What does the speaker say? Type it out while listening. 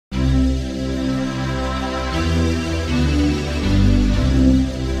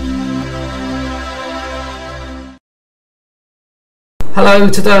Hello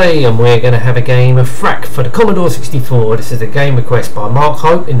today, and we're going to have a game of Frak for the Commodore 64. This is a game request by Mark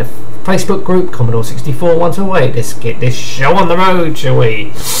Hope in the Facebook group Commodore 64 Once Away. Let's get this show on the road, shall we?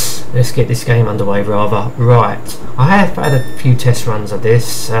 Let's get this game underway rather. Right, I have had a few test runs of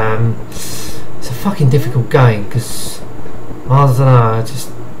this. It's a fucking difficult game because I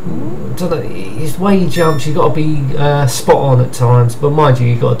don't know, his way he jumps, you've got to be spot on at times, but mind you,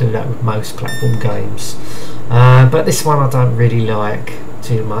 you've got to do that with most platform games. But this one I don't really like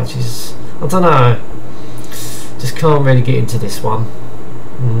too much. I don't know, just can't really get into this one.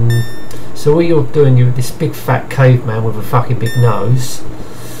 So what you're doing, you're this big fat caveman with a fucking big nose,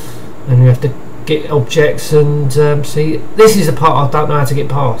 and you have to get objects and see. This is the part I don't know how to get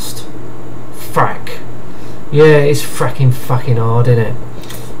past. Frak. Yeah, it's fucking hard, isn't it?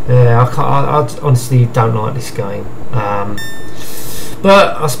 Yeah, I honestly don't like this game.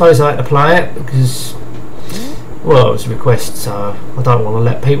 But I suppose I had to play it because, well, it was a request, so I don't want to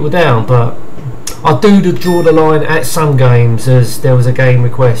let people down. But I do draw the line at some games, as there was a game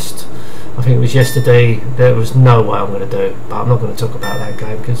request, I think it was yesterday, there was no way I'm going to do. But I'm not going to talk about that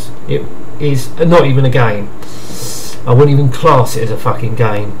game because it is not even a game. I wouldn't even class it as a fucking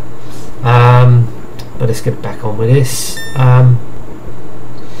game. But let's get back on with this.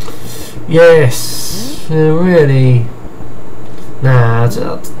 Yes, really. Nah,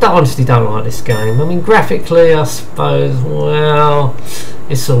 I honestly don't like this game. I mean, graphically, I suppose, well,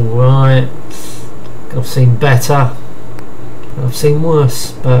 it's alright. I've seen better, I've seen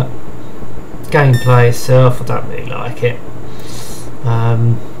worse, but gameplay itself, I don't really like it.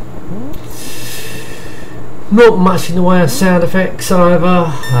 Not much in the way of sound effects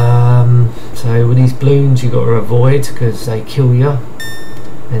either. So with these balloons, you've got to avoid because they kill you.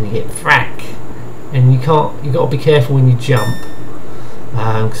 And you get Frak, and you've got to be careful when you jump,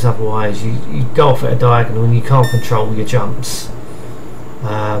 because otherwise you go off at a diagonal and you can't control your jumps.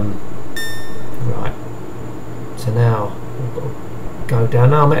 Right, so now we've got to go down.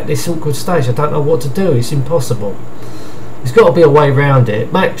 Now I'm at this awkward stage, I don't know what to do, it's impossible. There's got to be a way around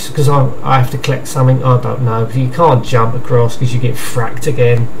it, maybe because I have to collect something, I don't know, but you can't jump across because you get fracked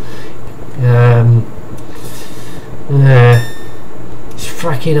again. Yeah. It's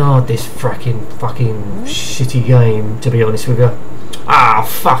fracking hard, this fucking shitty game, to be honest with you. Ah,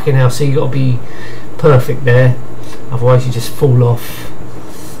 fucking hell, so you got to be perfect there, otherwise you just fall off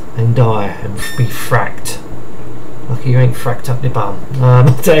and die and be fracked. Lucky you ain't fracked up your bum.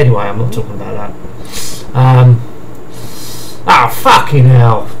 Anyway, I'm not talking about that. Ah, fucking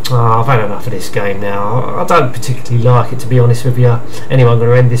hell. Oh, I've had enough of this game now. I don't particularly like it, to be honest with you. Anyway, I'm going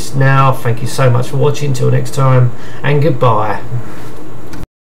to end this now. Thank you so much for watching. Until next time, and goodbye.